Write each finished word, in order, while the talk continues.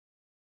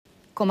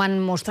Com han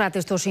mostrat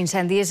estos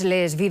incendis,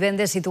 les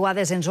vivendes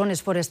situades en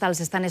zones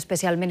forestals estan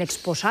especialment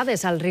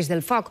exposades al risc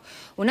del foc.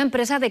 Una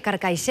empresa de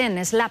Carcaixent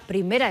és la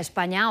primera a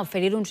Espanya a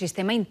oferir un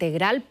sistema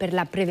integral per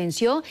la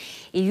prevenció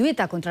i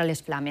lluita contra les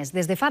flames.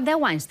 Des de fa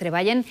 10 anys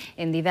treballen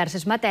en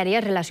diverses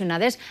matèries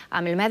relacionades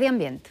amb el medi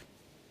ambient.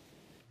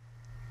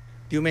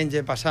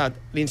 Diumenge passat,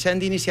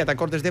 l'incendi iniciat a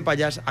Cortes de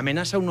Pallars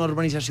amenaça una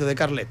urbanització de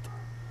Carlet.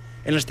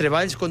 En els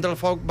treballs contra el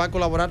foc va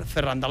col·laborar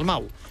Ferran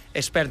Dalmau,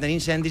 expert en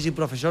incendis i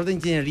professor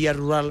d'enginyeria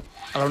rural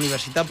a la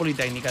Universitat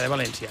Politècnica de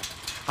València.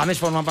 A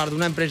més, forma part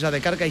d'una empresa de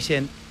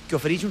Carcaixent que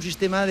ofereix un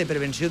sistema de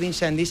prevenció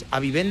d'incendis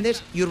a vivendes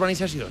i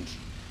urbanitzacions.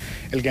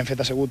 El que hem fet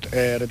ha sigut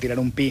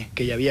retirar un pi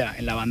que hi havia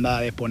en la banda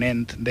de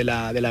ponent de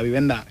la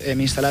vivenda.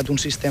 Hem instal·lat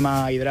un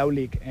sistema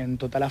hidràulic en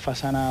tota la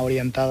façana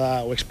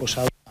orientada o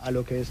exposada a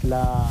lo que és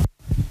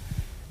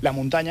la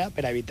muntanya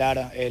per evitar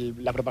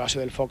la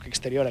propagació del foc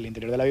exterior a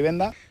l'interior de la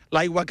vivenda.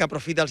 L'aigua que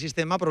aprofita el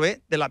sistema prové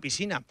de la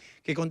piscina,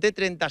 que conté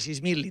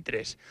 36.000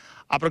 litres,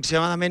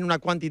 aproximadament una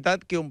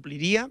quantitat que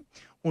ompliria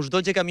uns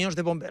 12 camions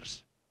de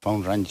bombers. Fa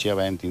uns anys ja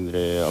vam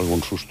tindre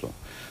algun susto.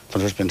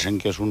 Entonces pensem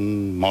que és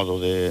un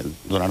modo de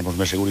donar-nos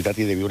més seguretat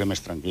i de viure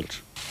més tranquils.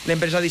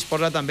 L'empresa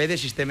disposa també de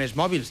sistemes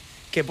mòbils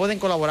que poden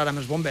col·laborar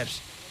amb els bombers.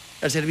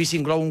 El servici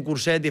inclou un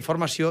curset de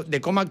formació de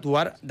com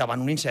actuar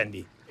davant un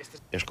incendi.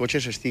 Els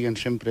cotxes estiguen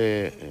sempre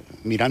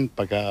mirant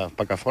cap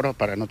a fora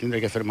per no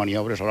tindre que fer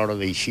maniobres a l'hora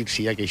d'eixir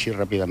si hi ha que eixir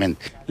ràpidament.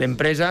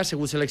 L'empresa ha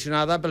sigut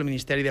seleccionada pel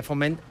Ministeri de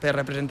Foment per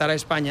representar a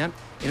Espanya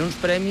en uns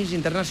premis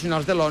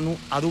internacionals de l'ONU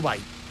a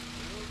Dubai.